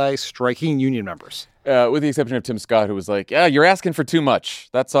criticize striking union members. With the exception of Tim Scott, who was like, yeah, you're asking for too much.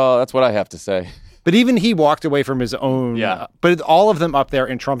 That's all. That's what I have to say. But even he walked away from his own. Yeah. But all of them up there,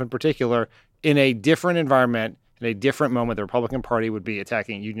 and Trump in particular, in a different environment, in a different moment, the Republican Party would be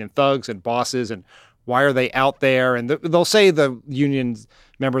attacking union thugs and bosses and why are they out there? And they'll say the union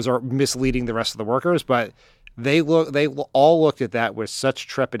members are misleading the rest of the workers, but they all looked at that with such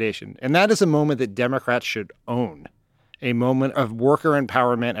trepidation. And that is a moment that Democrats should own. A moment of worker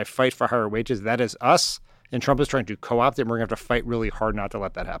empowerment, a fight for higher wages. That is us. And Trump is trying to co-opt it, and we're going to have to fight really hard not to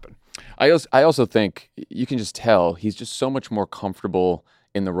let that happen. I also think you can just tell he's just so much more comfortable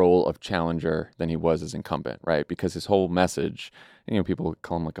in the role of challenger than he was as incumbent, right? Because his whole message, people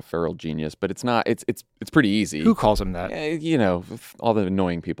call him like a feral genius, but it's not. It's pretty easy. Who calls him that? All the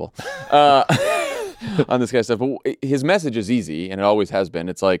annoying people on this kind of stuff. But his message is easy, and it always has been.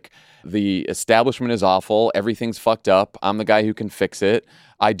 It's like the establishment is awful. Everything's fucked up. I'm the guy who can fix it.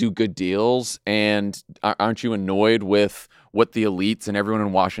 I do good deals, and aren't you annoyed with what the elites and everyone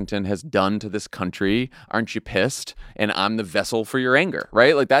in Washington has done to this country? Aren't you pissed? And I'm the vessel for your anger,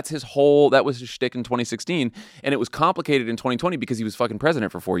 right? Like that was his shtick in 2016. And it was complicated in 2020 because he was fucking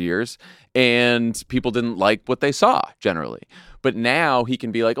president for 4 years and people didn't like what they saw generally. But now he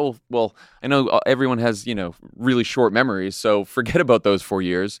can be like, oh, well, I know everyone has, really short memories. So forget about those 4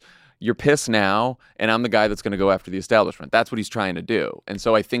 years. You're pissed now, and I'm the guy that's going to go after the establishment. That's what he's trying to do. And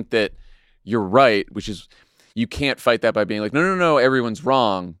so I think that you're right, which is you can't fight that by being like, no, everyone's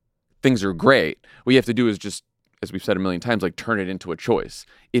wrong. Things are great. What you have to do is just, as we've said a million times, like turn it into a choice.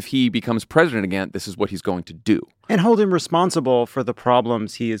 If he becomes president again, this is what he's going to do. And hold him responsible for the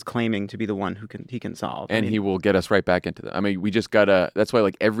problems he is claiming to be the one he can solve. And he will get us right back into them. I mean, we just that's why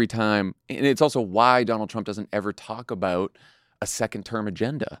like every time, and it's also why Donald Trump doesn't ever talk about a second term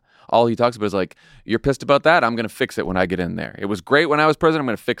agenda. All he talks about is like, you're pissed about that? I'm going to fix it when I get in there. It was great when I was president. I'm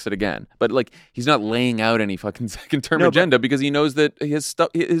going to fix it again. But like, he's not laying out any fucking second term agenda because he knows that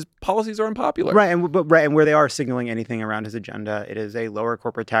his policies are unpopular. Right. And where they are signaling anything around his agenda, it is a lower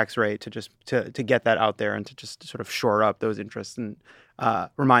corporate tax rate to get that out there and to just sort of shore up those interests and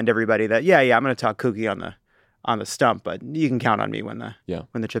remind everybody that, I'm going to talk kooky on the stump, but you can count on me when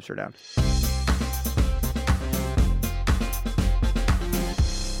the chips are down.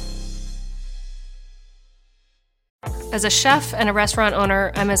 As a chef and a restaurant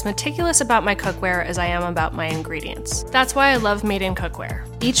owner, I'm as meticulous about my cookware as I am about my ingredients. That's why I love Made in Cookware.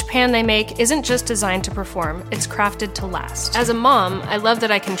 Each pan they make isn't just designed to perform, it's crafted to last. As a mom, I love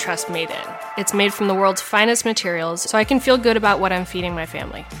that I can trust Made in. It's made from the world's finest materials, so I can feel good about what I'm feeding my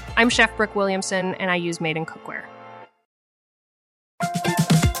family. I'm Chef Brooke Williamson, and I use Made in Cookware.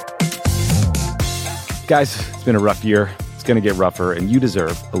 Guys, it's been a rough year. It's going to get rougher, and you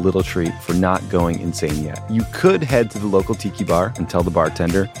deserve a little treat for not going insane yet. You could head to the local tiki bar and tell the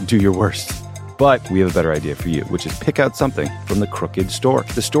bartender, do your worst. But we have a better idea for you, which is pick out something from the Crooked store.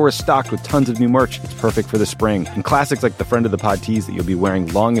 The store is stocked with tons of new merch. It's perfect for the spring. And classics like the Friend of the Pod tees that you'll be wearing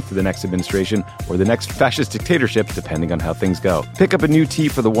long into the next administration or the next fascist dictatorship, depending on how things go. Pick up a new tee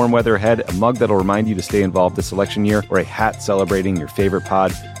for the warm weather ahead, a mug that'll remind you to stay involved this election year, or a hat celebrating your favorite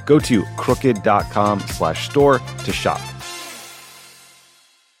pod. Go to crooked.com/store to shop.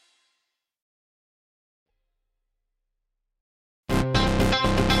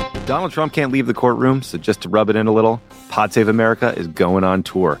 Donald Trump can't leave the courtroom, so just to rub it in a little, Pod Save America is going on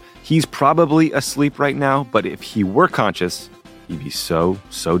tour. He's probably asleep right now, but if he were conscious, he'd be so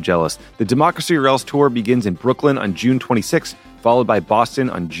jealous. The Democracy or Else tour begins in Brooklyn on June 26th, followed by Boston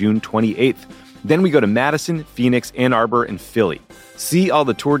on June 28th. Then we go to Madison, Phoenix, Ann Arbor, and Philly. See all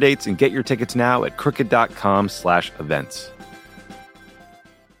the tour dates and get your tickets now at crooked.com/events.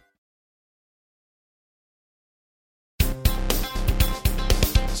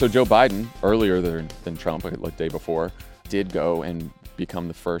 So Joe Biden, earlier than Trump, like the day before, did go and become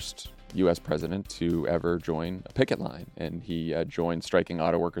the first U.S. president to ever join a picket line. And he joined striking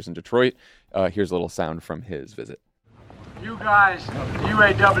auto workers in Detroit. Here's a little sound from his visit. You guys, the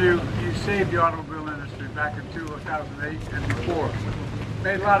UAW, you saved the automobile industry back in 2008 and before.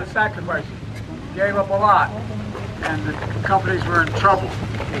 Made a lot of sacrifices. Gave up a lot. And the companies were in trouble.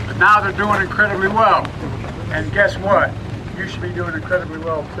 But now they're doing incredibly well. And guess what? You should be doing incredibly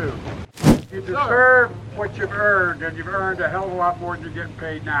well, too. You deserve what you've earned, and you've earned a hell of a lot more than you're getting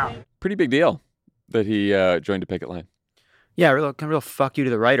paid now. Pretty big deal that he joined a picket line. Yeah, real fuck you to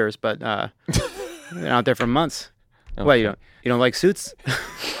the writers, but been out there for months. Okay. What, you don't like Suits? You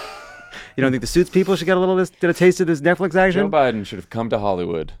don't think the Suits people should get a taste of this Netflix action? Joe Biden should have come to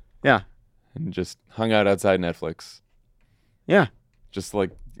Hollywood. Yeah. And just hung out outside Netflix. Yeah. Just like...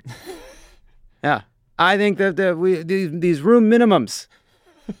 Yeah. I think that these room minimums.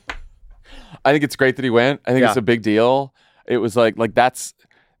 I think it's great that he went. I think it's a big deal. It was like that's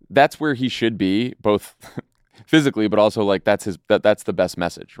where he should be, both physically, but also like that's the best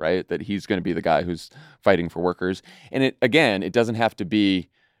message, right? That he's going to be the guy who's fighting for workers. And it doesn't have to be.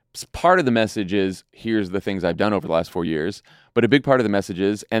 Part of the message is, here's the things I've done over the last 4 years, but a big part of the message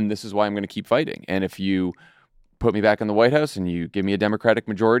is, and this is why I'm going to keep fighting. And if you put me back in the White House and you give me a Democratic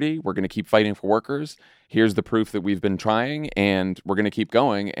majority, we're going to keep fighting for workers. Here's the proof that we've been trying, and we're going to keep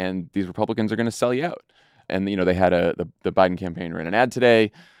going, and these Republicans are going to sell you out. And, they had the Biden campaign ran an ad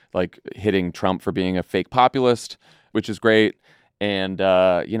today, like hitting Trump for being a fake populist, which is great. And,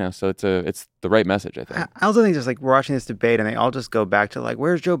 so it's the right message, I think. I also think just like we're watching this debate and they all just go back to like,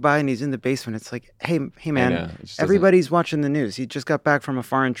 where's Joe Biden? He's in the basement. It's like, hey man, everybody's watching the news. He just got back from a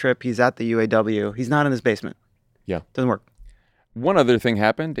foreign trip. He's at the UAW. He's not in his basement. Yeah. Doesn't work. One other thing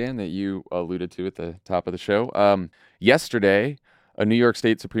happened, Dan, that you alluded to at the top of the show. Yesterday, a New York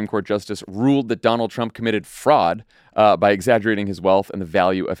State Supreme Court justice ruled that Donald Trump committed fraud by exaggerating his wealth and the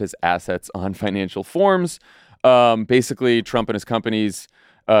value of his assets on financial forms. Basically, Trump and his companies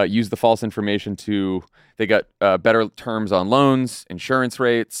used the false information they got better terms on loans, insurance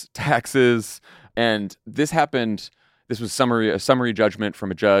rates, taxes. And this happened... This was a summary judgment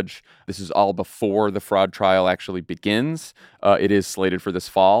from a judge. This is all before the fraud trial actually begins. It is slated for this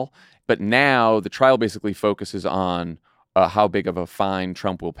fall. But now the trial basically focuses on how big of a fine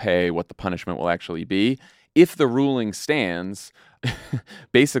Trump will pay, what the punishment will actually be. If the ruling stands,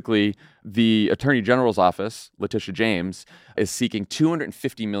 basically the Attorney General's office, Letitia James, is seeking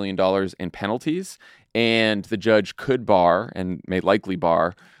 $250 million in penalties. And the judge could bar, and may likely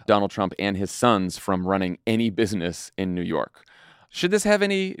bar, Donald Trump and his sons from running any business in New York. Do you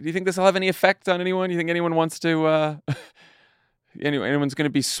think this will have any effect on anyone? Do you think anyone wants to, anyone's going to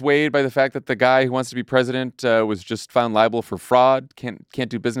be swayed by the fact that the guy who wants to be president was just found liable for fraud, can't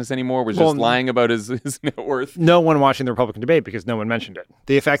do business anymore, was just lying about his net worth? No one watching the Republican debate because no one mentioned it.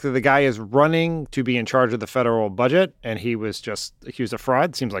 The fact that the guy is running to be in charge of the federal budget and he was just accused of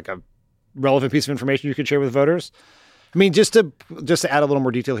fraud seems like a relevant piece of information you could share with voters. I mean, just to add a little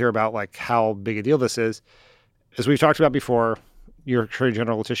more detail here about like how big a deal this is, as we've talked about before, your Attorney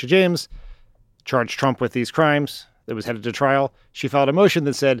General Letitia James charged Trump with these crimes. that was headed to trial. She filed a motion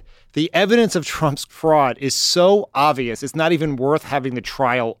that said the evidence of Trump's fraud is so obvious, it's not even worth having the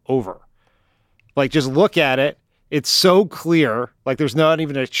trial over. Like, just look at it. It's so clear. Like, there's not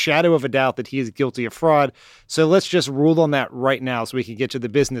even a shadow of a doubt that he is guilty of fraud. So let's just rule on that right now so we can get to the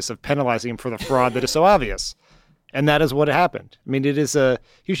business of penalizing him for the fraud that is so obvious. And that is what happened. I mean, it is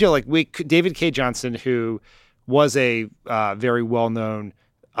David K. Johnson, who was a very well-known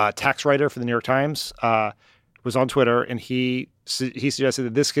tax writer for the New York Times, was on Twitter, and he suggested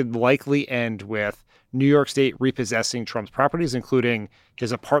that this could likely end with New York State repossessing Trump's properties, including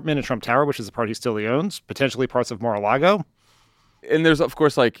his apartment in Trump Tower, which is the part he still owns, potentially parts of Mar-a-Lago. And there's, of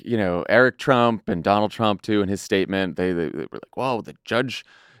course, like, Eric Trump and Donald Trump, too, in his statement. They were like, well, the judge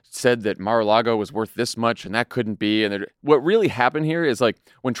said that Mar-a-Lago was worth this much and that couldn't be. And what really happened here is, like,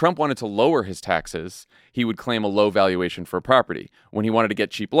 when Trump wanted to lower his taxes, he would claim a low valuation for a property. When he wanted to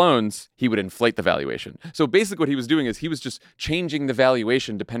get cheap loans, he would inflate the valuation. So basically what he was doing is he was just changing the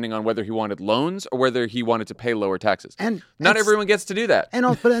valuation depending on whether he wanted loans or whether he wanted to pay lower taxes. And not everyone gets to do that.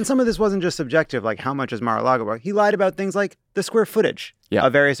 But some of this wasn't just subjective, like how much is Mar-a-Lago worth? He lied about things like the square footage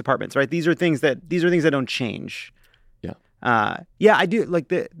of various apartments, right? These are things that don't change. I do like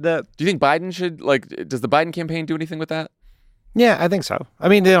the. Do you think Biden should does the Biden campaign do anything with that? Yeah, I think so. I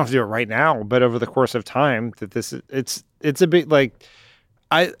mean, they don't have to do it right now, but over the course of time, it's a bit like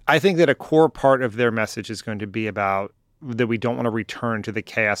I think that a core part of their message is going to be about that we don't want to return to the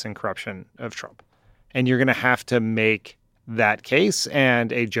chaos and corruption of Trump, and you're going to have to make that case,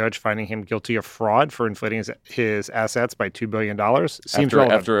 and a judge finding him guilty of fraud for inflating his assets by $2 billion seems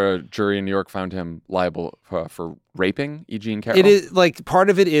relevant. After a jury in New York found him liable for raping E. Jean Carroll. It is like part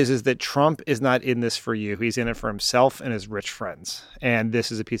of it is that Trump is not in this for you. He's in it for himself and his rich friends. And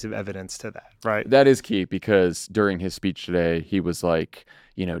this is a piece of evidence to that, right? That is key, because during his speech today, he was like,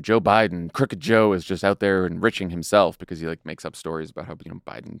 Joe Biden, Crooked Joe, is just out there enriching himself because he makes up stories about how,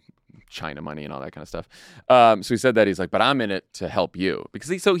 Biden, China money and all that kind of stuff. So he said that he's like, but I'm in it to help you, because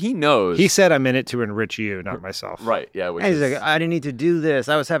he knows. He said, I'm in it to enrich you, not myself. Right. Yeah. He's like, I didn't need to do this.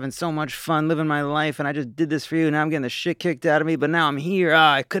 I was having so much fun living my life, and I just did this for you. Now I'm getting the shit kicked out of me, but now I'm here.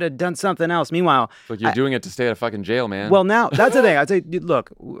 I could have done something else. Meanwhile, you're doing it to stay out of fucking jail, man. Well, now that's the thing. I'd say, look,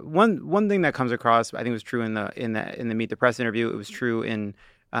 one thing that comes across, I think it was true in the Meet the Press interview. It was true in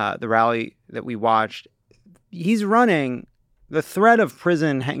the rally that we watched. He's running. The threat of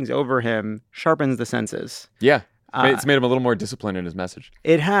prison hangs over him, sharpens the senses. Yeah. It's made him a little more disciplined in his message.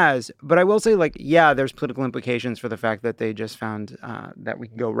 It has. But I will say, there's political implications for the fact that they just found that we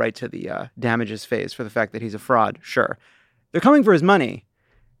can go right to the damages phase for the fact that he's a fraud. Sure. They're coming for his money.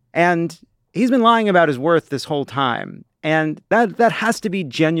 And he's been lying about his worth this whole time. And that has to be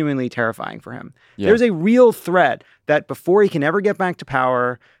genuinely terrifying for him. Yeah. There's a real threat that before he can ever get back to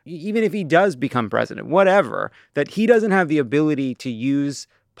power, even if he does become president, whatever, that he doesn't have the ability to use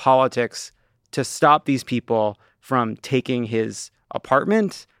politics to stop these people from taking his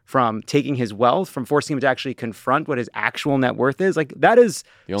apartment, from taking his wealth, from forcing him to actually confront what his actual net worth is. That is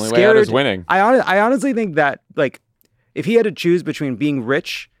the only way out is winning. I honestly think that, if he had to choose between being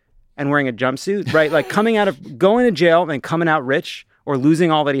rich and wearing a jumpsuit, right? Going to jail and coming out rich or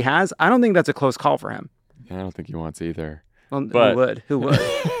losing all that he has, I don't think that's a close call for him. Yeah, I don't think he wants either. Well, who would?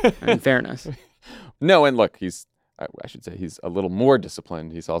 In fairness. No, and look, I should say he's a little more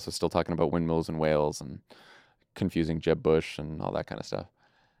disciplined. He's also still talking about windmills and whales and confusing Jeb Bush and all that kind of stuff.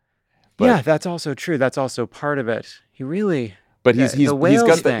 But, yeah, that's also true. That's also part of it. He really... But he's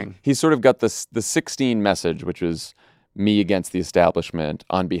sort of got the 16 message, which is me against the establishment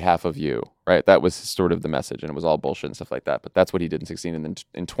on behalf of you, right? That was sort of the message, and it was all bullshit and stuff like that. But that's what he did in 16. And then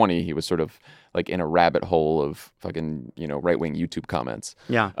in 20, he was sort of in a rabbit hole of fucking, right-wing YouTube comments.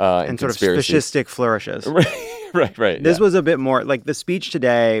 Yeah, and sort of fascistic flourishes. Right. This was a bit more, the speech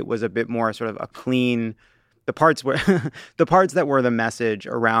today was a bit more sort of a clean... The parts that were the message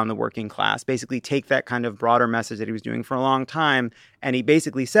around the working class basically take that kind of broader message that he was doing for a long time. And he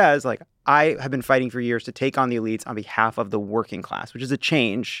basically says, I have been fighting for years to take on the elites on behalf of the working class, which is a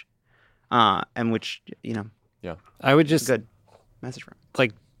change. And which, Yeah. I would just... Good message for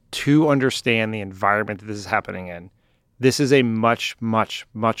him. To understand the environment that this is happening in, this is a much, much,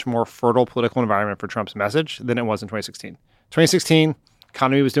 much more fertile political environment for Trump's message than it was in 2016. 2016,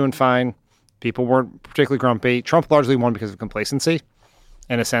 economy was doing fine. People weren't particularly grumpy. Trump largely won because of complacency,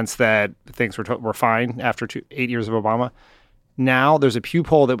 in a sense that things were fine after 8 years of Obama. Now there's a Pew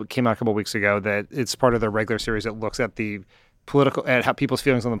poll that came out a couple of weeks ago that it's part of their regular series that looks at at how people's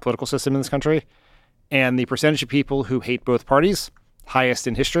feelings on the political system in this country, and the percentage of people who hate both parties, highest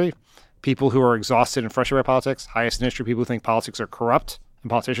in history. People who are exhausted and frustrated by politics, highest in history. People who think politics are corrupt and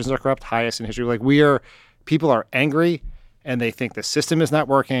politicians are corrupt, highest in history. People are angry, and they think the system is not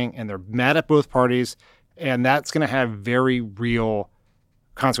working, and they're mad at both parties, and that's going to have very real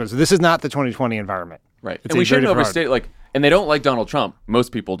consequences. This is not the 2020 environment. Right. It's and we shouldn't overstate, and they don't like Donald Trump.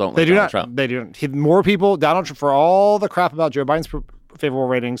 Most people don't like Donald Trump. They do not. More people, Donald Trump, for all the crap about Joe Biden's favorable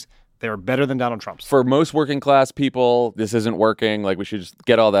ratings, they are better than Donald Trump's. For most working class people, this isn't working. Like, we should just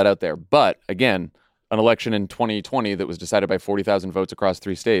get all that out there. But again, an election in 2020 that was decided by 40,000 votes across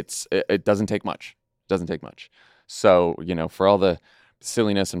 3 states, it doesn't take much. It doesn't take much. So, for all the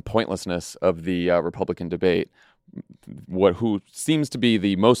silliness and pointlessness of the Republican debate, who seems to be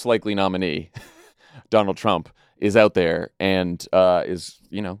the most likely nominee, Donald Trump, is out there and is,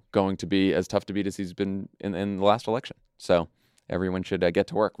 going to be as tough to beat as he's been in the last election. So everyone should get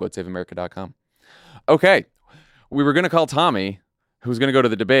to work. VoteSaveAmerica.com. Okay. We were going to call Tommy, who was going to go to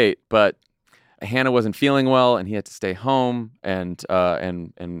the debate, but Hannah wasn't feeling well and he had to stay home and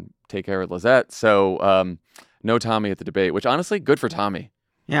take care of Lizette. So no Tommy at the debate, which honestly, good for Tommy.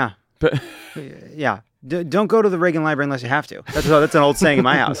 Yeah. Yeah. Don't go to the Reagan Library unless you have to. That's an old saying in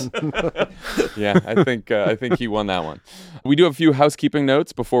my house. Yeah, I think he won that one. We do have a few housekeeping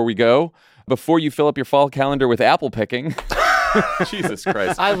notes before we go. Before you fill up your fall calendar with apple picking. Jesus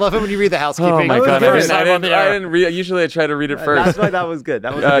Christ. I love it when you read the housekeeping. Oh my God. I didn't read. Usually I try to read it first. That's why that was good.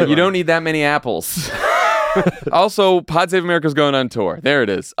 That was you don't need that many apples. Also, Pod Save America is going on tour. There it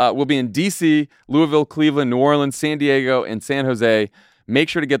is. We'll be in D.C., Louisville, Cleveland, New Orleans, San Diego, and San Jose. Make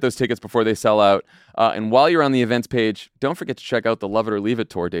sure to get those tickets before they sell out. And while you're on the events page, don't forget to check out the Love It or Leave It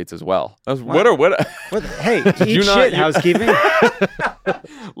tour dates as well. Hey, eat shit, housekeeping.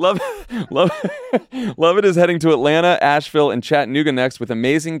 Love It is heading to Atlanta, Asheville, and Chattanooga next with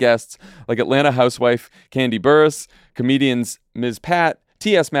amazing guests like Atlanta housewife Candy Burris, comedians Ms. Pat,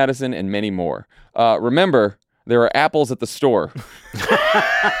 T.S. Madison, and many more. Remember, there are apples at the store.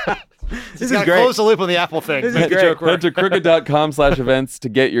 This is great. Close the loop on the Apple thing. This is great. Head to crooked.com/events to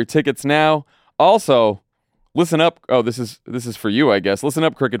get your tickets now. Also, listen up. Oh, this is for you, I guess. Listen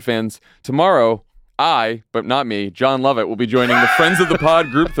up, Crooked fans. Tomorrow, but not me, John Lovett, will be joining the Friends of the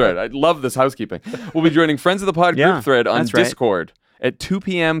Pod group thread. I love this housekeeping. We'll be joining Friends of the Pod group thread on Discord at 2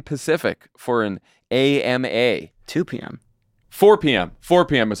 p.m. Pacific for an AMA. 2 p.m. 4 p.m. 4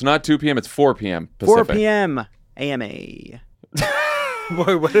 p.m. It's not 2 p.m. It's 4 p.m. Pacific. 4 p.m. AMA.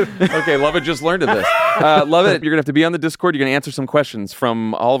 Okay, Lovett just learned of this. Lovett, you're going to have to be on the Discord. You're going to answer some questions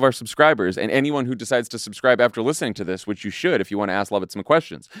from all of our subscribers and anyone who decides to subscribe after listening to this, which you should if you want to ask Lovett some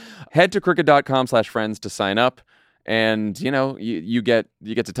questions. Head to crooked.com/friends to sign up. And, you get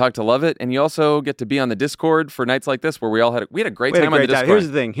to talk to Lovett, and you also get to be on the Discord for nights like this where we had a great time on the Discord. Here's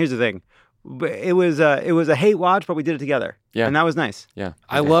the thing. It was a hate watch, but we did it together. Yeah, and that was nice. Yeah, okay.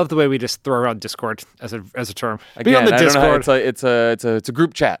 I love the way we just throw around Discord as a term. Again, be on the Discord. It's a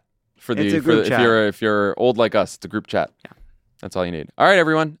group chat if you're old like us. It's a group chat. Yeah, that's all you need. All right,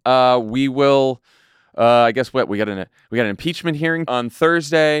 everyone. We will. I guess we got an impeachment hearing on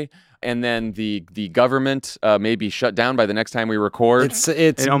Thursday. And then the government may be shut down by the next time we record. It's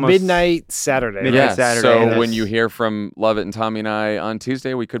midnight Saturday. Saturday. So when you hear from Lovett and Tommy and I on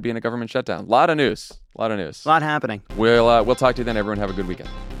Tuesday, we could be in a government shutdown. A lot of news. A lot happening. We'll talk to you then. Everyone have a good weekend.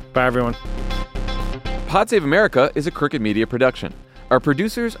 Bye, everyone. Pod Save America is a Crooked Media production. Our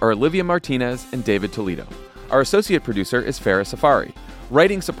producers are Olivia Martinez and David Toledo. Our associate producer is Farah Safari.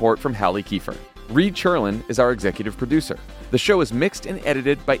 Writing support from Hallie Kiefer. Reed Cherlin is our executive producer. The show is mixed and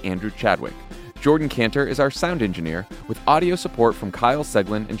edited by Andrew Chadwick. Jordan Cantor is our sound engineer, with audio support from Kyle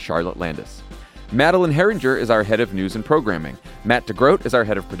Seglin and Charlotte Landis. Madeline Herringer is our head of news and programming. Matt DeGroat is our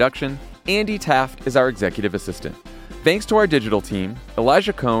head of production. Andy Taft is our executive assistant. Thanks to our digital team,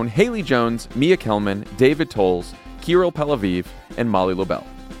 Elijah Cohn, Haley Jones, Mia Kelman, David Tolles, Kirill Pelaviv, and Molly Lobel.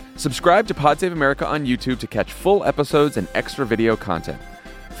 Subscribe to Pod Save America on YouTube to catch full episodes and extra video content.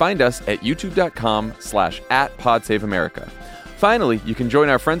 Find us at youtube.com/@PodSaveAmerica. Finally, you can join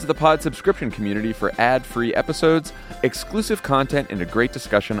our Friends of the Pod subscription community for ad-free episodes, exclusive content, and a great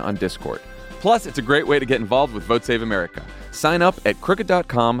discussion on Discord. Plus, it's a great way to get involved with Vote Save America. Sign up at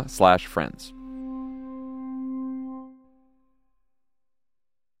crooked.com/friends.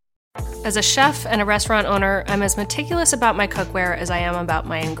 As a chef and a restaurant owner, I'm as meticulous about my cookware as I am about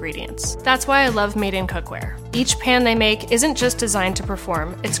my ingredients. That's why I love Made in Cookware. Each pan they make isn't just designed to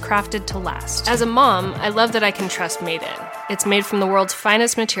perform, it's crafted to last. As a mom, I love that I can trust Made In. It's made from the world's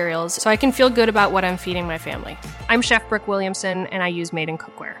finest materials, so I can feel good about what I'm feeding my family. I'm Chef Brooke Williamson, and I use Made in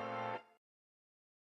Cookware.